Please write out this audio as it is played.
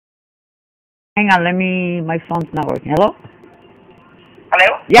Hang on, my phone's not working. Hello?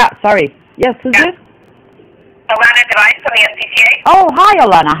 Hello? Yeah, sorry. Yes, who's this? Alana Devine from the CSPCA. Oh, hi,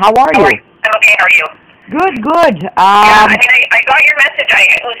 Alana. How are you? I'm okay, how are you? Good, good. Yeah, I got your message.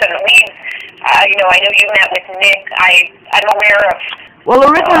 Listen, I know you met with Nick. I'm aware of... Well,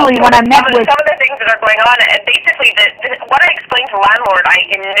 originally when I met with... Some of the things that are going on, and basically, what I explained to the landlord, I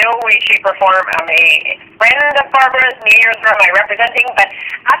in no way, shape, or form am a friend of Barbara's, neither am I representing, but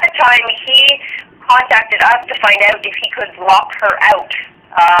at the time, he contacted us to find out if he could lock her out.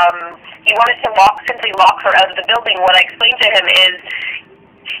 He wanted to simply lock her out of the building. What I explained to him is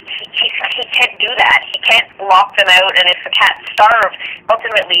he can't do that. He can't lock them out, and if the cats starve,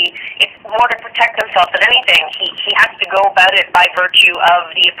 ultimately, it's more to protect themselves than anything. He has to go about it by virtue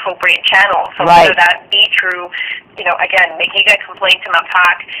of the appropriate channel. So whether that be through, again, making a complaint to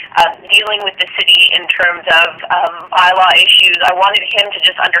MAPAC, dealing with the city in terms of bylaw issues, I wanted him to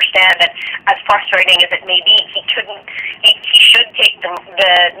just understand that as frustrating as it may be, he should take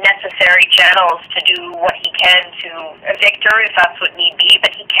the necessary channels to do what he can to evict her if that's what need be,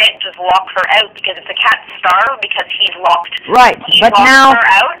 but he can't just lock her out because if the cats starve because he's locked her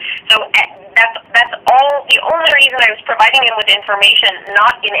out. So that's all. The only reason I was providing him with information,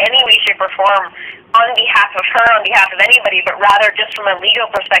 not in any way, shape, or form on behalf of her, on behalf of anybody, but rather just from a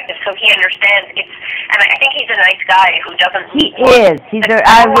legal perspective, so he understands it's. And I think he's a nice guy who doesn't. He is.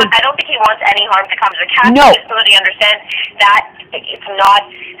 I don't think he wants any harm to come to the cats. No. Just so that he understands that it's not,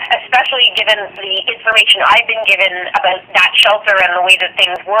 especially given the information I've been given about that shelter and the way that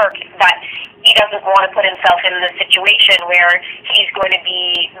things work, that he doesn't want to put himself in the situation where he's going to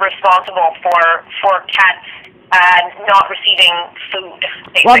be responsible for cats not receiving food,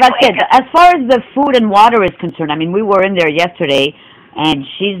 basically. Well, that's it. As far as the food and water is concerned, I mean, we were in there yesterday, and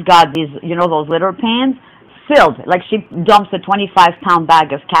she's got these, those litter pans filled. Like, she dumps a 25-pound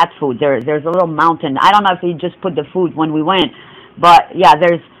bag of cat food. There's a little mountain. I don't know if he just put the food when we went, but, yeah,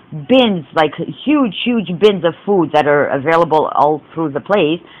 there's bins, like huge, huge bins of food that are available all through the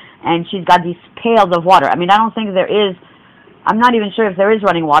place, and she's got these pails of water. I mean, I don't think there is... I'm not even sure if there is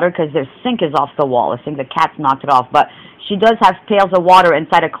running water because their sink is off the wall. I think the cats knocked it off. But she does have pails of water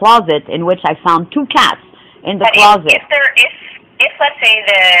inside a closet in which I found 2 cats in the closet. If let's say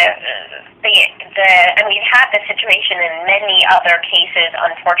and we've had this situation in many other cases,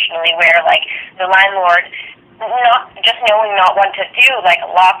 unfortunately, where like the landlord not what to do, like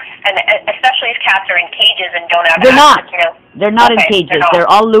locks, and especially if cats are in cages and don't have access, They're not in cages. They're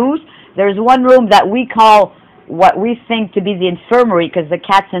all loose. There's one room that we call what we think to be the infirmary because the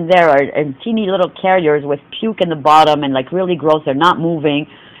cats in there are in teeny little carriers with puke in the bottom and like really gross. They're not moving.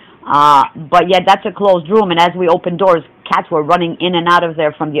 But yeah, that's a closed room. And as we opened doors, cats were running in and out of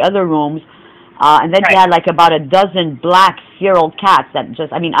there from the other rooms. And then they had like about a dozen black feral cats that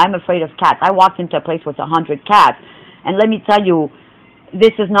just, I mean, I'm afraid of cats. I walked into a place with 100 cats. And let me tell you,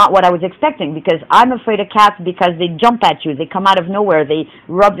 this is not what I was expecting because I'm afraid of cats because they jump at you. They come out of nowhere. They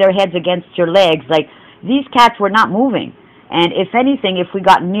rub their heads against your legs. Like, these cats were not moving. And if anything, if we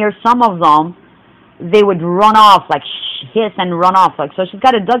got near some of them, they would run off, like hiss and run off. Like, so she's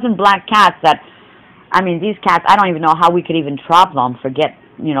got a dozen black cats that, I mean, these cats, I don't even know how we could even trap them, forget,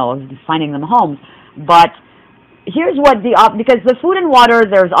 finding them homes. But here's what because the food and water,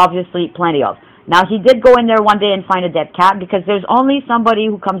 there's obviously plenty of. Now, he did go in there one day and find a dead cat because there's only somebody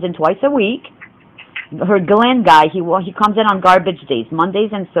who comes in twice a week. Her Glenn guy, he comes in on garbage days,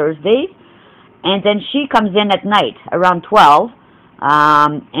 Mondays and Thursdays. And then she comes in at night around 12,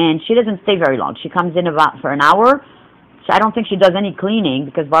 and she doesn't stay very long. She comes in for an hour. I don't think she does any cleaning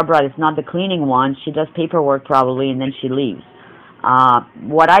because Barbara is not the cleaning one. She does paperwork probably, and then she leaves.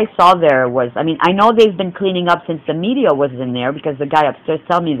 What I saw there was, I mean, I know they've been cleaning up since the media was in there because the guy upstairs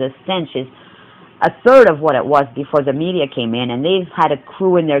told me the stench is a third of what it was before the media came in, and they've had a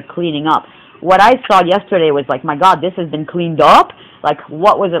crew in there cleaning up. What I saw yesterday was like, my God, this has been cleaned up? Like,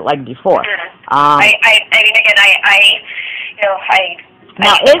 what was it like before? I mean, again,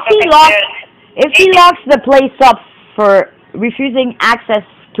 now, if he locks the place up for refusing access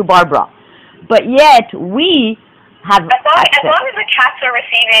to Barbara, but yet we have as long as the cats are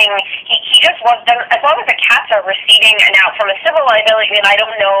receiving, he just wants them, as long as the cats are receiving, now from a civil liability, and I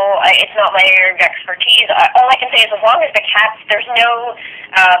don't know, it's not my area of expertise, all I can say is as long as the cats, there's no,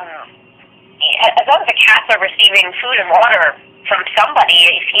 as long as the cats are receiving food and water from somebody,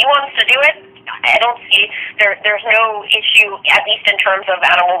 if he wants to do it, I don't see, there's no issue, at least in terms of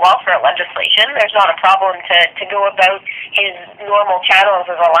animal welfare legislation. There's not a problem to go about his normal channels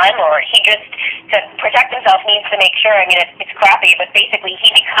as a landlord. He just, to protect himself, needs to make sure, I mean, it's crappy, but basically he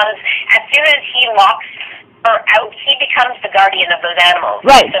becomes, as soon as he locks are out, he becomes the guardian of those animals.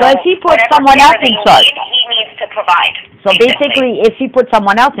 Right. So if he puts someone else in charge, he needs to provide. So basically, if he puts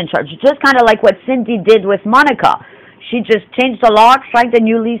someone else in charge, just kind of like what Cindy did with Monica, she just changed the lock, signed a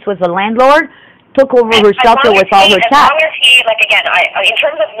new lease with the landlord, took over her shelter with all her cats. As long as he, like, again, in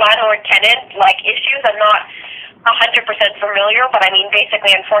terms of landlord-tenant, like, issues, I'm not 100% familiar, but I mean, basically,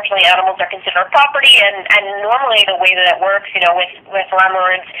 unfortunately, animals are considered property, and normally the way that it works, you know, with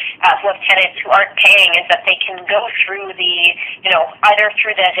landlords, with tenants who aren't paying, is that they can go through the, you know, either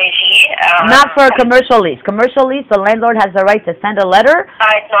through the régie. Not for a commercial lease. Commercial lease, the landlord has the right to send a letter.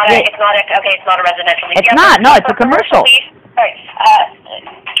 It's not a residential lease. It's not. No, it's a commercial. Lease, right.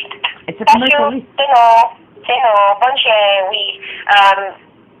 It's a commercial lease.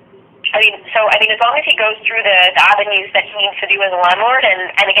 I mean, as long as he goes through the avenues that he needs to do as a landlord,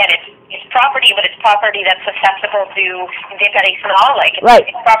 and again, it's property, but it's property that's susceptible to very small, like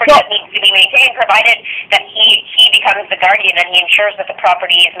it's property that needs to be maintained, provided that he becomes the guardian and he ensures that the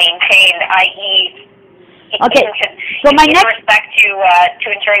property is maintained, i.e. Okay. So my in respect to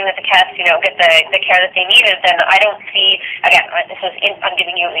ensuring that the cats, you know, get the care that they needed, then I don't see. Again, I'm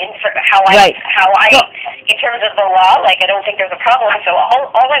giving you how I in terms of the law. Like, I don't think there's a problem. So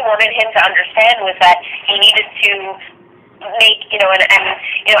all I wanted him to understand was that he needed to make, you know, and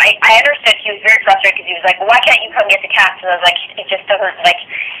you know, I understood he was very frustrated because he was like, well, why can't you come get the cats? And I was like, it just doesn't, like,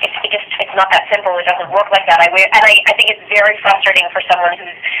 it's not that simple. It doesn't work like that. I think it's very frustrating for someone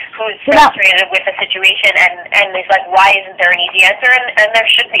who's frustrated with the situation and is like, why isn't there an easy answer? And there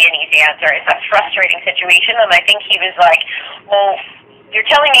should be an easy answer. It's a frustrating situation, and I think he was like, well, you're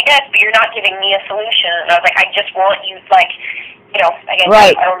telling me this, but you're not giving me a solution. And I was like, I just want you, like, you know, again,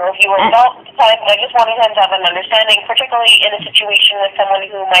 I don't know if you were involved at the time, but I just wanted him to have an understanding, particularly in a situation with someone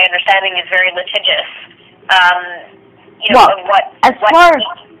who my understanding is very litigious, you know, of what his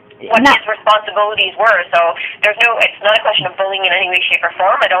responsibilities were. So it's not a question of bullying in any way, shape, or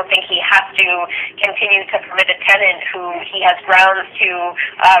form. I don't think he has to continue to permit a tenant who he has grounds to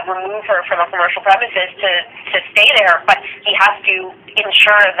remove her from a commercial premises to stay there, but he has to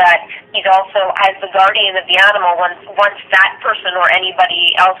ensure that he's also, as the guardian of the animal, once that person or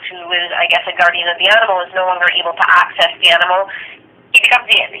anybody else who is, I guess, a guardian of the animal is no longer able to access the animal, he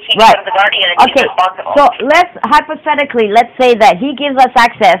becomes the guardian and he's responsible. So let's say that he gives us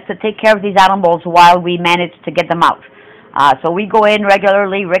access to take care of these animals while we manage to get them out. So we go in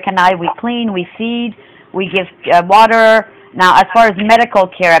regularly, Rick and I, we clean, we feed, we give water. Now, as far as medical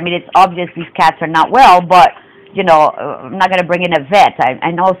care, I mean, it's obvious these cats are not well, but, you know, I'm not going to bring in a vet.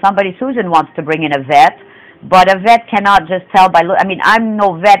 I know Susan wants to bring in a vet, but a vet cannot just tell by, I mean, I'm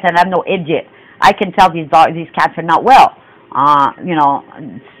no vet and I'm no idiot. I can tell these cats are not well. You know,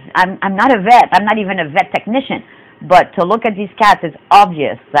 I'm not a vet. I'm not even a vet technician. But to look at these cats, it's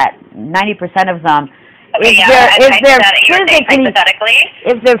obvious that 90% of them, if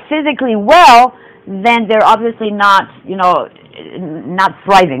they're physically well, then they're obviously not, you know, not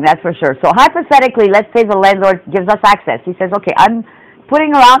thriving. That's for sure. So hypothetically, let's say the landlord gives us access. He says, okay, I'm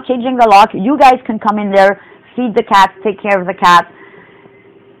putting her out, changing the lock. You guys can come in there, feed the cats, take care of the cats.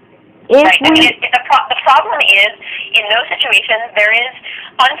 Right. I mean, the problem is, in those situations, there is,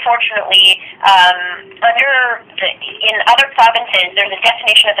 unfortunately, in other provinces, there's a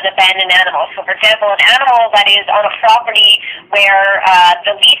definition of an abandoned animal. So, for example, an animal that is on a property where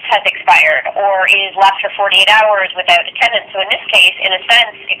the lease has expired or is left for 48 hours without a tenant. So, in this case, in a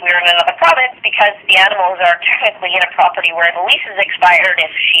sense, if we were in another province, because the animals are technically in a property where the lease is expired,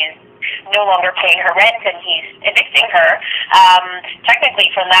 if she's no longer paying her rent and he's evicting her,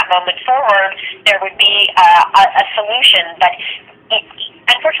 technically from that moment forward, there would be a solution. But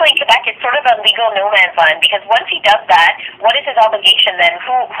unfortunately, in Quebec, it's sort of a legal no man's land, because once he does that, what is his obligation then?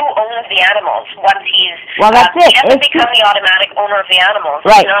 Who owns the animals once he's... Well, that's it. He doesn't become the automatic owner of the animals.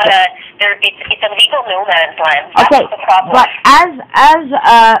 Right. It's not it's a legal no man's land. That's the problem. But as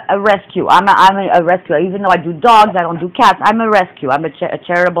a rescue, I'm a rescuer. Even though I do dogs, I don't do cats. I'm a rescue. I'm a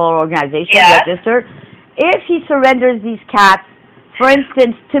charitable organization registered. If he surrenders these cats, for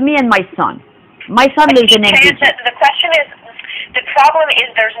instance, to me and my son lives in NBG. The question is, the problem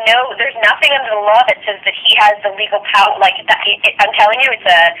is there's nothing under the law that says that he has the legal power. Like I'm telling you, it's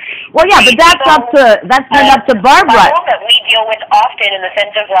a but that's not up to Barbara. That we deal with often, in the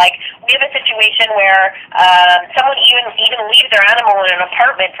sense of, like, we have a situation where someone even leaves their animal in an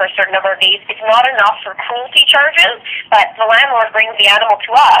apartment for a certain number of days. It's not enough for cruelty charges, but the landlord brings the animal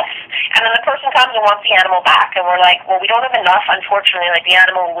to us, and then the person comes and wants the animal back, and we're like, well, we don't have enough, unfortunately. Like, the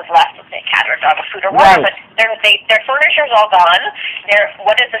animal was left with a cat or a dog, or food or water, but their furniture's all gone. done.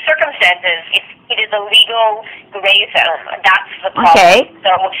 What is the circumstances? It is a legal gray zone. That's the problem. Okay.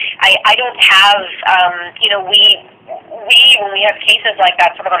 So I don't have, when we have cases like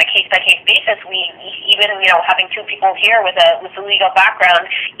that, sort of on a case-by-case basis, we even, having two people here with a legal background,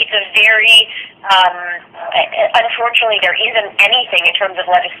 it's a very, unfortunately, there isn't anything in terms of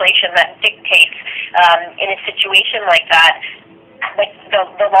legislation that dictates in a situation like that. Like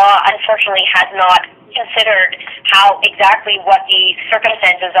the law, unfortunately, has not considered what the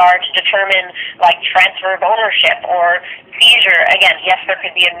circumstances are to determine, like, transfer of ownership or seizure. Again, yes, there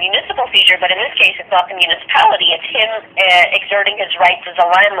could be a municipal seizure, but in this case, it's not the municipality. It's him exerting his rights as a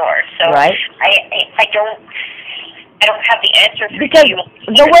landlord. So right. I don't have the answer for because you.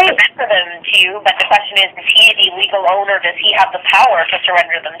 The way surrender them to you, but the question is he the legal owner? Does he have the power to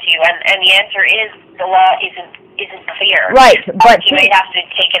surrender them to you? And the answer is the law isn't clear. Right, but you might have to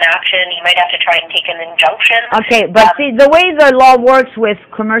take an action. You might have to try and take an injunction. Okay, but see, the way the law works with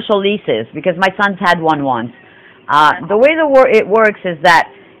commercial leases, because my son's had one once, the way it works is that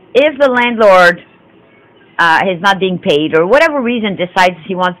if the landlord is not being paid, or whatever reason decides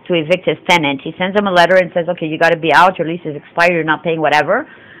he wants to evict his tenant, he sends him a letter and says, okay, you got to be out, your lease is expired, you're not paying, whatever.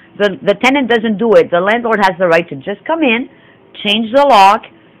 The tenant doesn't do it. The landlord has the right to just come in, change the lock,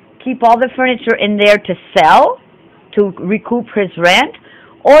 keep all the furniture in there to sell, to recoup his rent,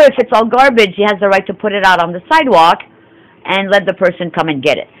 or if it's all garbage, he has the right to put it out on the sidewalk and let the person come and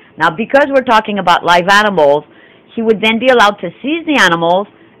get it. Now, because we're talking about live animals, he would then be allowed to seize the animals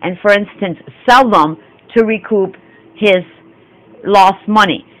and, for instance, sell them to recoup his lost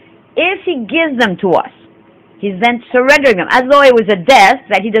money. If he gives them to us, he's then surrendering them, as though it was a desk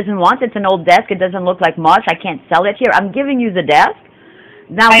that he doesn't want. It's an old desk. It doesn't look like much. I can't sell it here. I'm giving you the desk.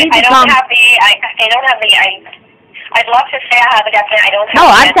 Now I don't have the. I'd love to say I have a definite. I don't have. No,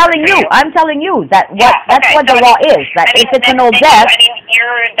 I'm telling you. I'm telling you that that's what the law is. That if it's an old desk.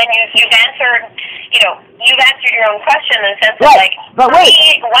 You've answered. You've answered your own question in the sense of right. But wait.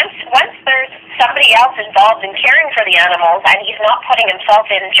 Once there's somebody else involved in caring for the animals, and he's not putting himself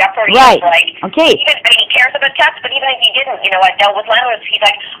in jeopardy. Right. Okay. He cares about cats, but even if he didn't, I dealt with landlords. He's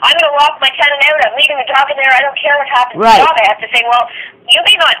like, I'm going to lock my tenant out. I'm leaving the dog in there. I don't care what happens to the dog. I have to say, well, you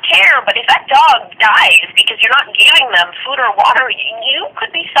may not care, but if that dog dies because you're not giving them food or water, you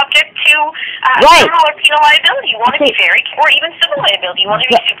could be subject to criminal or penal liability. You want to be or even civil liability. You want to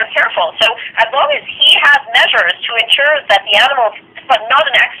be super careful. So as long as he has measures to ensure that the animals, but not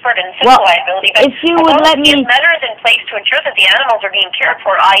an expert in civil liability, but if you would let me measures in place to ensure that the animals are being cared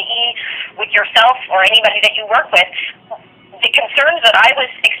for, i.e. with yourself or anybody that you work with, the concerns that I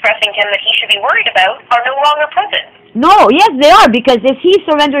was expressing to him that he should be worried about are no longer present. No, yes, they are, because if he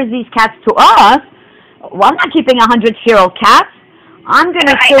surrenders these cats to us, I'm not keeping 100 feral cats. I'm going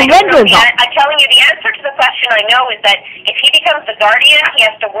to surrender them. I'm telling you, the answer to the question I know is that if he becomes the guardian, he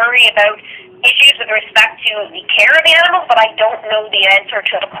has to worry about issues with respect to the care of the animals, but I don't know the answer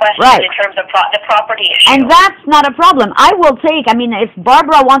to the question in terms of the property issue. And that's not a problem. If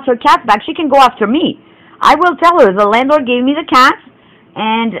Barbara wants her cats back, she can go after me. I will tell her the landlord gave me the cats,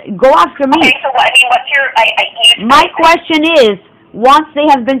 and go after me. Okay, so what's your... My question is, once they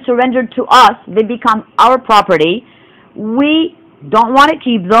have been surrendered to us, they become our property. We don't want to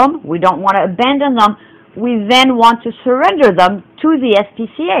keep them. We don't want to abandon them. We then want to surrender them to the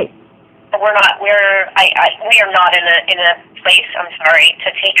SPCA. We are not in a place, I'm sorry,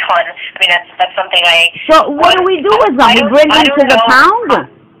 to take on. That's something So what do we do with them? We bring them to the pound?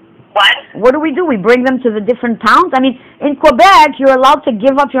 What do? We bring them to the different pounds? In Quebec, you're allowed to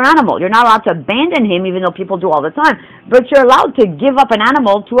give up your animal. You're not allowed to abandon him, even though people do all the time. But you're allowed to give up an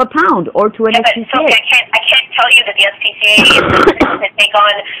animal to a pound or to an SPCA. So I can't tell you that the SPCA is going to take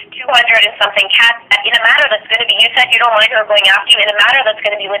on 200 and something cats in a matter that's going to be, you said you don't mind her going after you, in a matter that's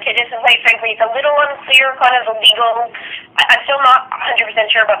going to be litigious, and quite frankly, it's a little unclear kind of the legal, I'm still not 100%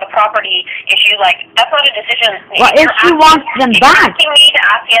 sure about the property issue. That's not a decision. Well, if she wants them back. You're asking me to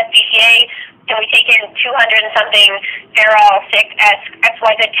ask the SPCA, can we take in 200 and something feral, sick,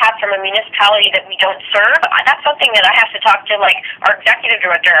 XYZ cats from a municipality that we don't serve? That's something that I have to talk to, our executive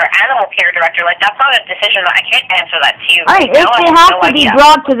director, our animal care director. That's not a decision. I can't answer that to you. All right, if they have to be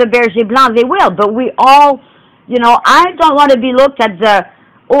brought to the Berger Blanc, they will. But we all, I don't want to be looked at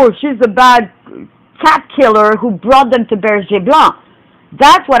she's a bad cat killer who brought them to Berger Blanc.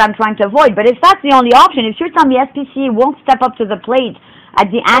 That's what I'm trying to avoid. But if that's the only option, if you're telling me SPCA won't step up to the plate at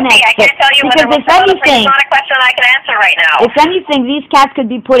the Annex, I can't tell you because if anything, it's not a question I can answer right now. If anything, these cats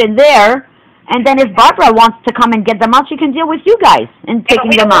could be put in there, and then if Barbara wants to come and get them out, she can deal with you guys and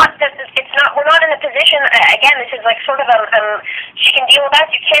taking them out. We're not in a position. Again, this is sort of she can deal with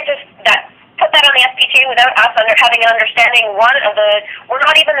that. You can't just put that on the SPCA without us having an understanding. We're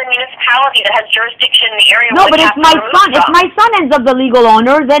not even the municipality that has jurisdiction in the area. No, but if my son ends up the legal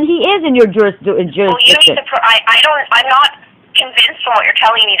owner, then he is in your jurisdiction. Well, you need to. I'm not convinced from what you're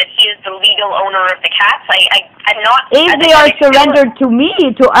telling me that he is the legal owner of the cats. I'm not. If they are surrendered to me,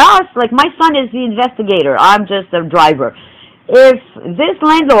 to us, like my son is the investigator, I'm just a driver. If this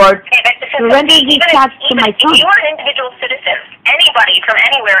landlord surrenders these cats to my son... If you are an individual citizen, anybody from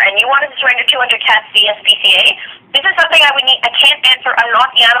anywhere, and you wanted to surrender 200 cats to the CSPCA, this is something I would need. I can't answer. I'm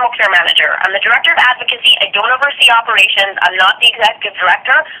not the animal care manager. I'm the director of advocacy. I don't oversee operations. I'm not the executive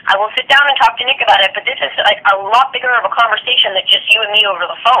director. I will sit down and talk to Nick about it, but this is like a lot bigger of a conversation than just you and me over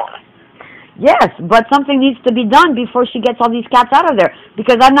the phone. Yes, but something needs to be done before she gets all these cats out of there.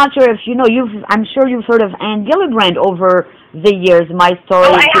 Because I'm not sure if you know, I'm sure you've heard of Anne Gillibrand over the years, my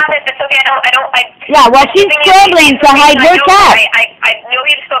story. Oh, I haven't. It's okay. Yeah, well, she's struggling to hide her cat. I know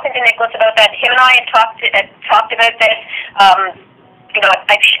you've spoken to Nicholas about that. Him and I had talked about this. You know,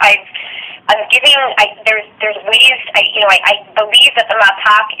 I'm giving. There's ways. I believe that the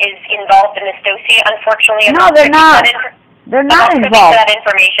MAPAC is involved in this dossier. Unfortunately, no, they're not. They're not involved. That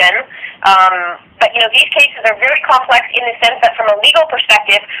information. But you know, these cases are very complex in the sense that, from a legal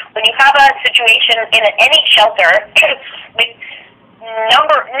perspective, when you have a situation in any shelter with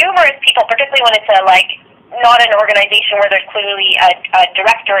numerous people, particularly when it's not an organization where there's clearly a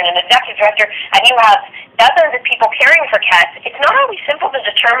director and an executive director, and you have dozens of people caring for cats, it's not always simple to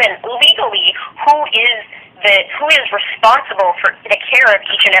determine legally who is responsible for the care of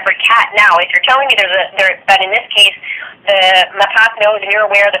each and every cat. Now, if you're telling me that in this case the MAPAC knows and you're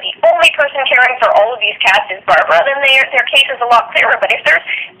aware that the only person caring for all of these cats is Barbara, then their case is a lot clearer. But if there's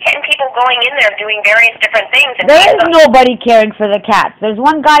 10 people going in there doing various different things... There is nobody caring for the cats. There's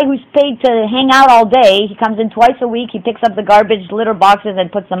one guy who's paid to hang out all day. He comes in twice a week. He picks up the garbage litter boxes and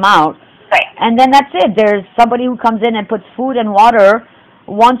puts them out. Right. And then that's it. There's somebody who comes in and puts food and water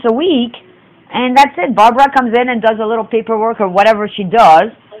once a week. And that's it. Barbara comes in and does a little paperwork or whatever she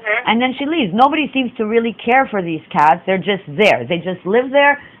does, and then she leaves. Nobody seems to really care for these cats. They're just there. They just live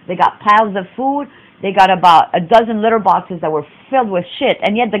there. They got piles of food. They got about a dozen litter boxes that were filled with shit.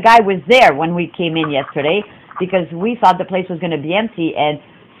 And yet the guy was there when we came in yesterday because we thought the place was going to be empty, and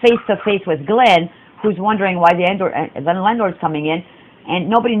face-to-face with Glenn, who's wondering why the landlord's coming in, and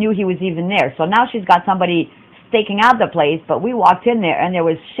nobody knew he was even there. So now she's got somebody staking out the place, but we walked in there and there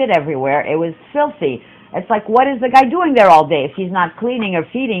was shit everywhere. It was filthy. It's like, what is the guy doing there all day if he's not cleaning or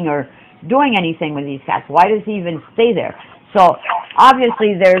feeding or doing anything with these cats? Why does he even stay there? So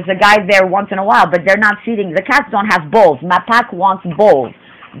obviously there's a guy there once in a while, but they're not feeding. The cats don't have bowls. MAPAC wants bowls.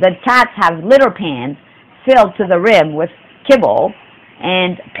 The cats have litter pans filled to the rim with kibble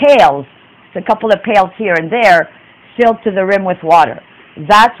and pails, a couple of pails here and there, filled to the rim with water.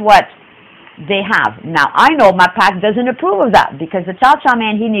 That's what they have. Now, I know MAPAC doesn't approve of that because the Chow Chow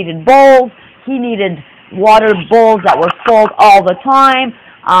Man, he needed bowls. He needed water bowls that were filled all the time.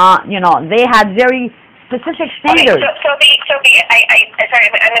 You know, they had very specific standards. Okay, sorry,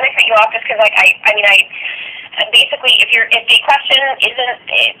 I'm going to cut you off just because, basically, if the question isn't,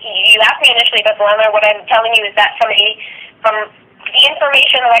 you asked me initially about the landlord, what I'm telling you is that from the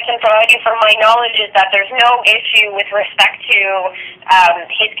information that I can provide you from my knowledge is that there's no issue with respect to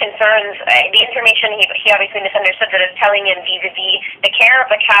his concerns. The information he obviously misunderstood that is telling him vis-a-vis the care of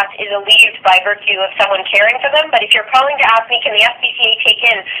the cats is alleviated by virtue of someone caring for them. But if you're calling to ask me, can the SPCA take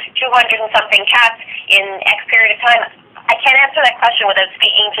in 200 and something cats in X period of time, I can't answer that question without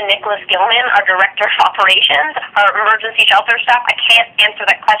speaking to Nicholas Gilman, our Director of Operations, our emergency shelter staff. I can't answer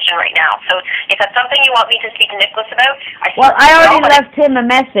that question right now. So if that's something you want me to speak to Nicholas about, I already left him a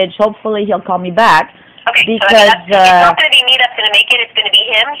message. Hopefully he'll call me back. Okay, because, so it's not going to be me that's going to make it. It's going to be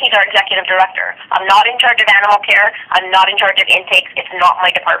him. He's our executive director. I'm not in charge of animal care. I'm not in charge of intakes. It's not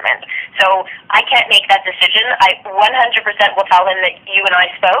my department. So I can't make that decision. I 100% will tell him that you and I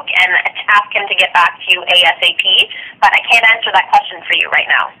spoke and ask him to get back to you ASAP, but I can't answer that question for you right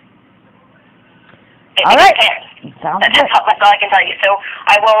now. All right. That's all I can tell you. So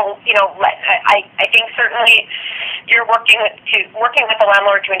I will, I think certainly you're working with the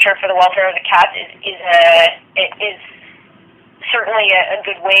landlord to ensure for the welfare of the cat is certainly a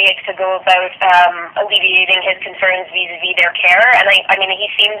good way to go about alleviating his concerns vis-a-vis their care. And I mean,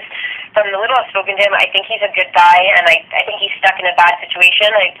 he seems, from the little I've spoken to him, I think he's a good guy, and I think he's stuck in a bad situation.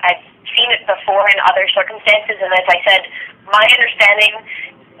 I've seen it before in other circumstances, and as I said, my understanding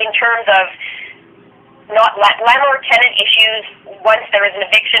in terms of not landlord-tenant issues, once there is an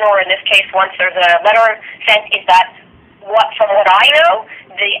eviction, or in this case, once there's a letter sent, is that from what I know,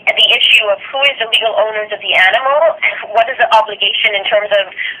 the issue of who is the legal owners of the animal, and what is the obligation in terms of,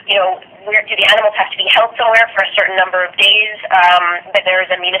 where do the animals have to be held somewhere for a certain number of days, that there is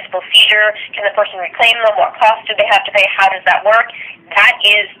a municipal seizure, can the person reclaim them, what cost do they have to pay, how does that work? That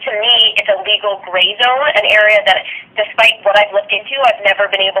is, to me, it's a legal gray zone, an area that, despite what I've looked into, I've never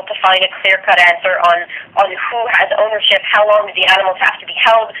been able to find a clear-cut answer on who has ownership, how long do the animals have to be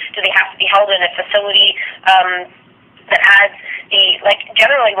held, do they have to be held in a facility that has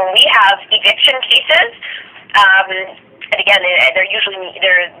generally when we have eviction cases, and again, they're usually,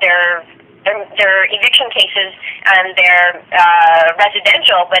 they're eviction cases and they're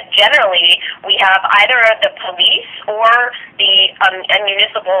residential, but generally we have either the police or a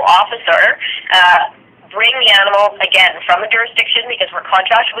municipal officer bring the animal, again, from a jurisdiction because we're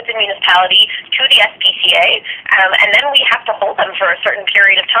contracted with the municipality to the SPCA, and then we have to hold them for a certain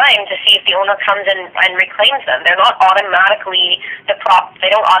period of time to see if the owner comes in and reclaims them. They're not automatically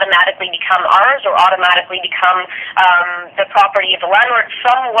they don't automatically become ours or automatically become the property of the landlord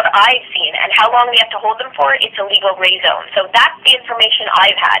from what I've seen. And how long we have to hold them for, it's a legal gray zone. So that's the information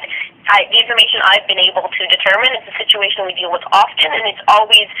I've had. The information I've been able to determine. It's a situation we deal with often, and it's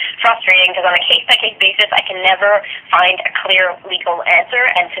always frustrating because on a case-by-case basis, I can never find a clear legal answer.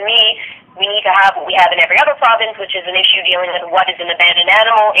 And to me, we need to have what we have in every other province, which is an issue dealing with what is an abandoned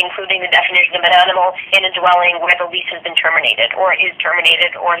animal, including the definition of an animal in a dwelling where the lease has been terminated, or is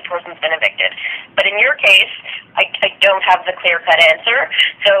terminated, or the person's been evicted. But in your case, I don't have the clear-cut answer.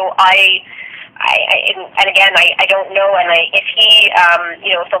 So and again, I don't know, and if he,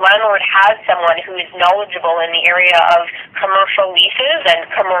 if the landlord has someone who is knowledgeable in the area of commercial leases and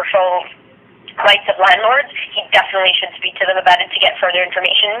commercial rights of landlords, he definitely should speak to them about it to get further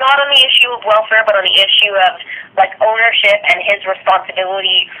information, not on the issue of welfare, but on the issue of, ownership and his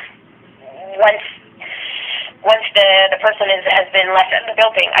responsibility once the person has been left in the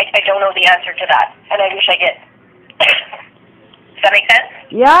building. I don't know the answer to that, and I wish I did. Does that make sense?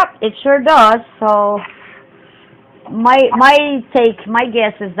 Yep, it sure does. So my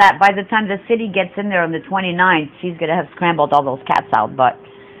guess is that by the time the city gets in there on the 29th, she's going to have scrambled all those cats out. But,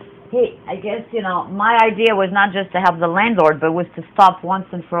 hey, I guess, my idea was not just to have the landlord, but was to stop once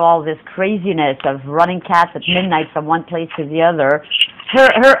and for all this craziness of running cats at midnight from one place to the other.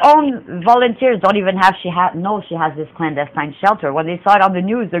 Her own volunteers don't even know she has this clandestine shelter. When they saw it on the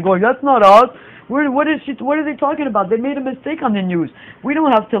news, they're going, that's not us. What are they talking about? They made a mistake on the news. We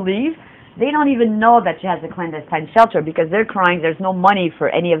don't have to leave. They don't even know that she has a clandestine shelter because they're crying there's no money for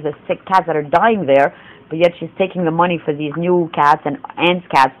any of the sick cats that are dying there, but yet she's taking the money for these new cats and Anne's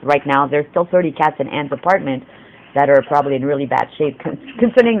cats right now. There's still 30 cats in Anne's apartment that are probably in really bad shape.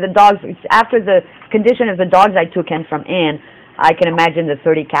 Concerning the dogs, after the condition of the dogs I took in from Anne, I can imagine the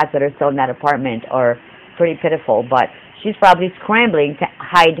 30 cats that are still in that apartment are pretty pitiful, but she's probably scrambling to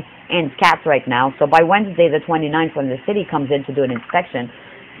hide Anne's cats right now. So by Wednesday the 29th, when the city comes in to do an inspection,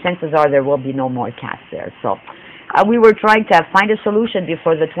 chances are there will be no more cats there. So we were trying to find a solution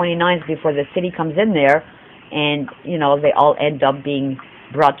before the 29th, before the city comes in there, and, they all end up being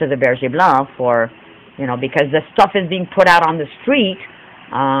brought to the Berger Blanc for, because the stuff is being put out on the street.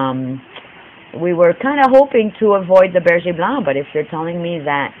 We were kind of hoping to avoid the Berger Blanc, but if you're telling me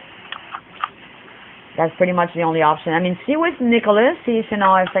that that's pretty much the only option. I mean, see with Nicholas, see if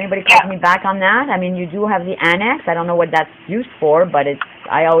anybody calls me back on that. I mean, you do have the Annex. I don't know what that's used for, but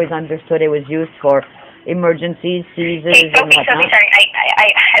I always understood it was used for emergencies, seizures, and whatnot. Sorry,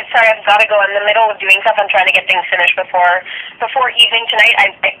 I'm sorry, I've got to go. I'm in the middle of doing stuff. I'm trying to get things finished before evening tonight.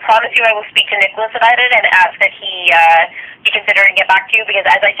 I promise you I will speak to Nicholas about it and ask that he consider and get back to you because,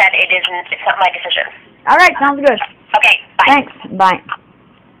 as I said, it's not my decision. All right, sounds good. Okay, bye. Thanks. Bye.